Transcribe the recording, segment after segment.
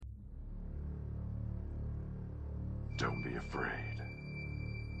Don't be afraid.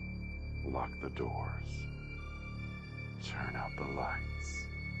 Lock the doors. Turn out the lights.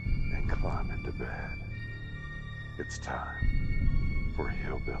 And climb into bed. It's time for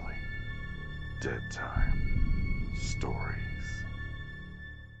Hillbilly Dead Time Stories.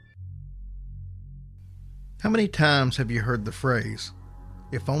 How many times have you heard the phrase,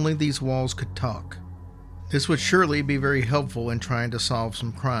 "If only these walls could talk"? This would surely be very helpful in trying to solve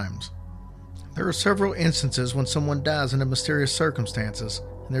some crimes. There are several instances when someone dies under mysterious circumstances,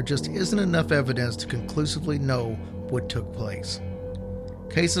 and there just isn't enough evidence to conclusively know what took place.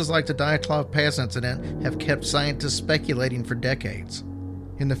 Cases like the Dyatlov Pass incident have kept scientists speculating for decades.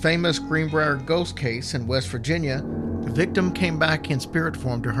 In the famous Greenbrier ghost case in West Virginia, the victim came back in spirit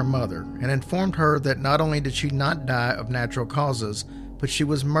form to her mother and informed her that not only did she not die of natural causes, but she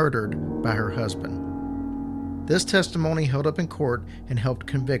was murdered by her husband. This testimony held up in court and helped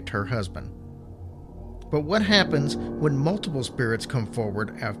convict her husband. But what happens when multiple spirits come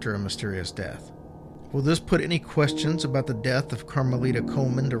forward after a mysterious death? Will this put any questions about the death of Carmelita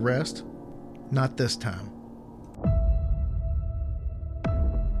Coleman to rest? Not this time.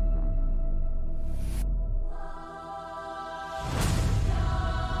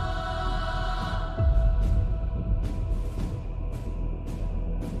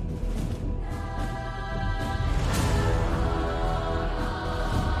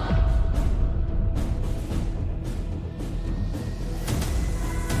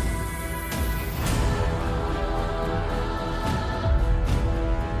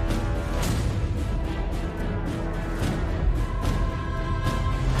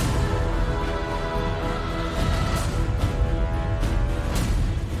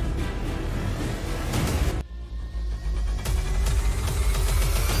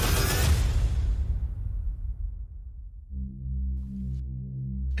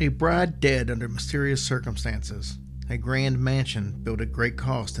 A bride dead under mysterious circumstances. A grand mansion built at great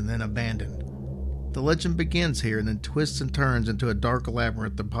cost and then abandoned. The legend begins here and then twists and turns into a dark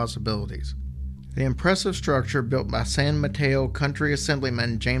labyrinth of possibilities. The impressive structure built by San Mateo country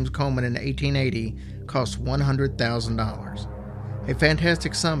assemblyman James Coleman in 1880 cost $100,000. A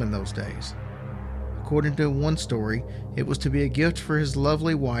fantastic sum in those days. According to one story, it was to be a gift for his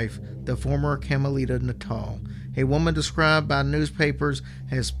lovely wife, the former Carmelita Natal, a woman described by newspapers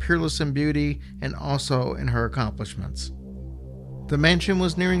as peerless in beauty and also in her accomplishments. The mansion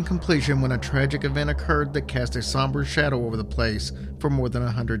was nearing completion when a tragic event occurred that cast a somber shadow over the place for more than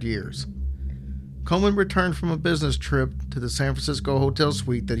 100 years. Coleman returned from a business trip to the San Francisco hotel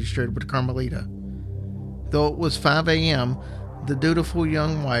suite that he shared with Carmelita. Though it was 5 a.m., the dutiful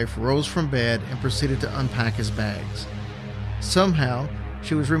young wife rose from bed and proceeded to unpack his bags. Somehow,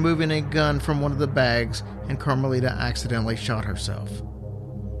 she was removing a gun from one of the bags, and Carmelita accidentally shot herself.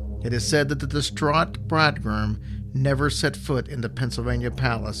 It is said that the distraught bridegroom never set foot in the Pennsylvania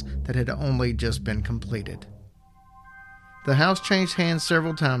palace that had only just been completed. The house changed hands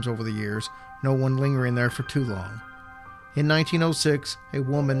several times over the years, no one lingering there for too long. In 1906, a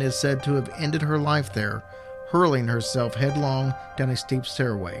woman is said to have ended her life there, hurling herself headlong down a steep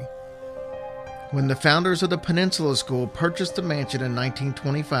stairway. When the founders of the Peninsula School purchased the mansion in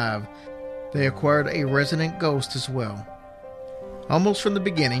 1925, they acquired a resident ghost as well. Almost from the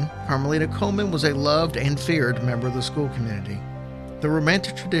beginning, Carmelita Coleman was a loved and feared member of the school community. The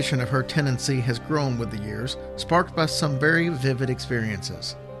romantic tradition of her tenancy has grown with the years, sparked by some very vivid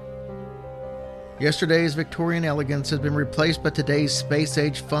experiences. Yesterday's Victorian elegance has been replaced by today's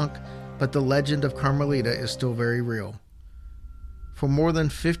space-age funk, but the legend of Carmelita is still very real. For more than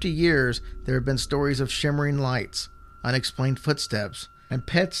 50 years, there have been stories of shimmering lights, unexplained footsteps, and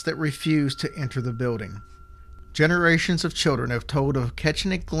pets that refuse to enter the building. Generations of children have told of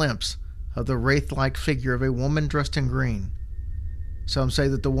catching a glimpse of the wraith-like figure of a woman dressed in green. Some say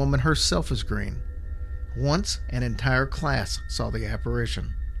that the woman herself is green. Once, an entire class saw the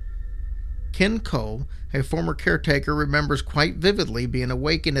apparition. Ken Cole, a former caretaker, remembers quite vividly being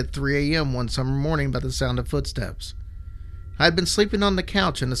awakened at 3 a.m. one summer morning by the sound of footsteps. I had been sleeping on the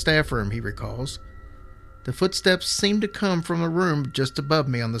couch in the staff room, he recalls. The footsteps seemed to come from a room just above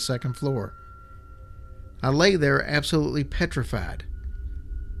me on the second floor. I lay there absolutely petrified.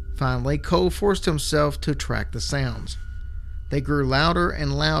 Finally, Cole forced himself to track the sounds. They grew louder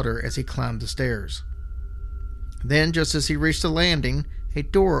and louder as he climbed the stairs. Then, just as he reached the landing, a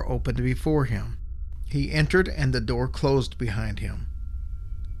door opened before him. He entered and the door closed behind him.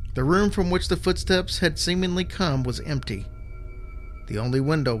 The room from which the footsteps had seemingly come was empty. The only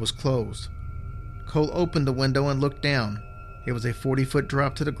window was closed. Cole opened the window and looked down. It was a 40-foot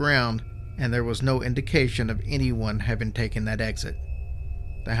drop to the ground, and there was no indication of anyone having taken that exit.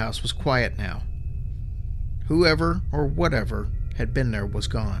 The house was quiet now. Whoever or whatever had been there was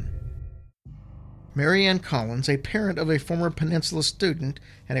gone. Mary Ann Collins, a parent of a former Peninsula student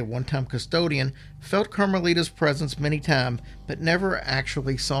and a one-time custodian, felt Carmelita's presence many times but never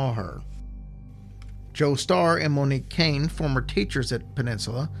actually saw her. Joe Starr and Monique Kane, former teachers at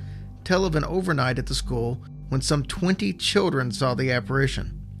Peninsula, tell of an overnight at the school when some 20 children saw the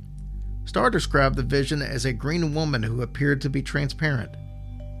apparition. Starr described the vision as a green woman who appeared to be transparent.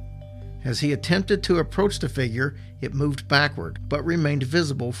 As he attempted to approach the figure, it moved backward, but remained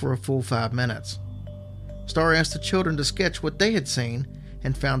visible for a full 5 minutes. Starr asked the children to sketch what they had seen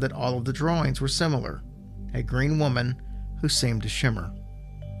and found that all of the drawings were similar, a green woman who seemed to shimmer.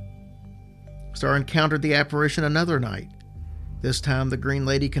 Starr encountered the apparition another night. This time the green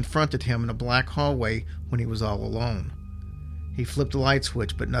lady confronted him in a black hallway when he was all alone. He flipped a light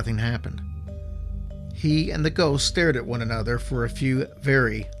switch, but nothing happened. He and the ghost stared at one another for a few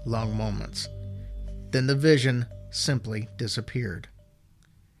very long moments. Then the vision simply disappeared.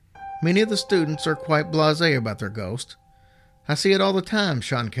 Many of the students are quite blasé about their ghost. "I see it all the time,"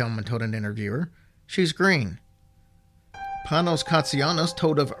 Sean Kelman told an interviewer. "She's green." Panos Katsianos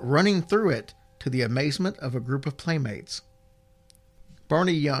told of running through it to the amazement of a group of playmates.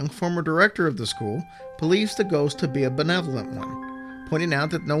 Barney Young, former director of the school, believes the ghost to be a benevolent one, pointing out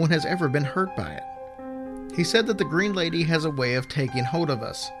that no one has ever been hurt by it. He said that the green lady has a way of taking hold of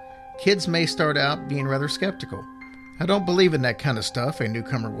us. Kids may start out being rather skeptical. "I don't believe in that kind of stuff," a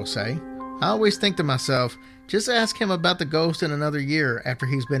newcomer will say. "I always think to myself, just ask him about the ghost in another year after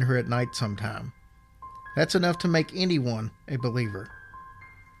he's been here at night sometime." That's enough to make anyone a believer.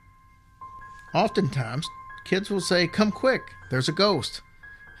 Oftentimes, kids will say, "Come quick, there's a ghost,"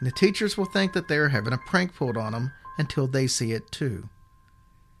 and the teachers will think that they are having a prank pulled on them until they see it too.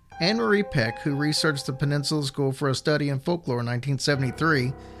 Anne Marie Peck, who researched the Peninsula School for a Study in Folklore in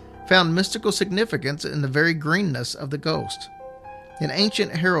 1973, found mystical significance in the very greenness of the ghost. In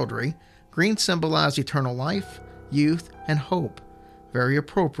ancient heraldry, green symbolized eternal life, youth, and hope, very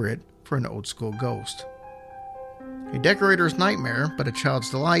appropriate for an old-school ghost. A decorator's nightmare, but a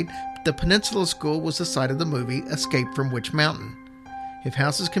child's delight, the Peninsula School was the site of the movie Escape from Witch Mountain. If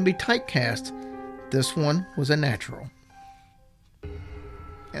houses can be typecast, this one was a natural.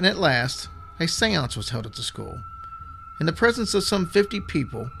 And at last, a seance was held at the school. In the presence of some 50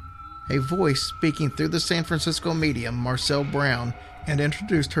 people, a voice speaking through the San Francisco medium, Marcel Brown, and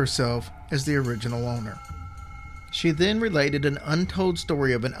introduced herself as the original owner. She then related an untold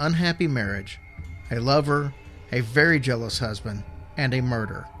story of an unhappy marriage, a lover, a very jealous husband, and a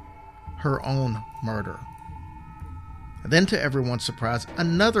murder. Her own murder. Then, to everyone's surprise,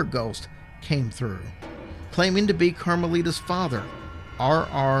 another ghost came through, claiming to be Carmelita's father,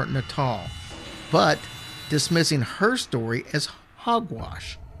 R.R. Natal, but dismissing her story as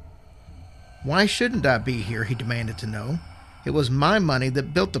hogwash. "Why shouldn't I be here?" he demanded to know. "It was my money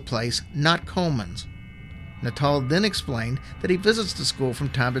that built the place, not Coleman's." Natal then explained that he visits the school from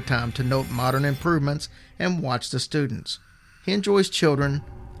time to time to note modern improvements and watch the students. He enjoys children,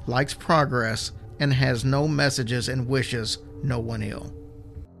 likes progress, and has no messages and wishes no one ill.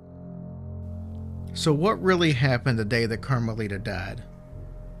 So what really happened the day that Carmelita died?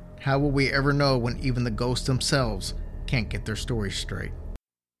 How will we ever know when even the ghosts themselves can't get their story straight?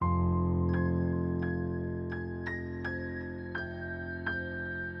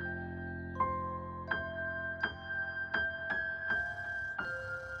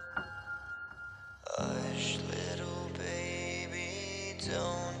 Hush, little baby,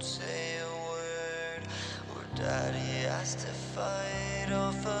 don't say a word. Or Daddy has to fight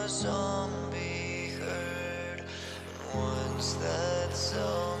off a zombie herd. And once that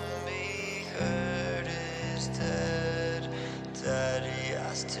zombie herd is dead, Daddy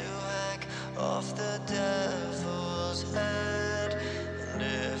has to hack off the devil's head. And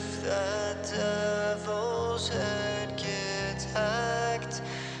if that devil's head gets hacked,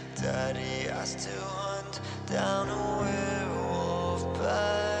 Daddy has to hunt down a werewolf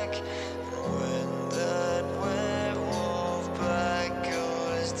pack. And when that werewolf pack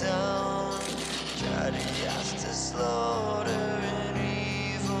goes down, Daddy has to slaughter an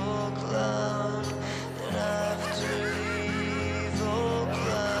evil clown. And after the evil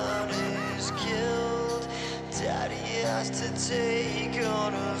clown is killed, Daddy has to take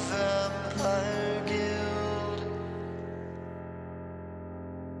on a vampire guild.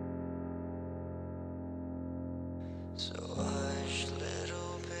 So hush,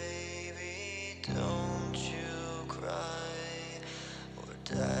 little baby, don't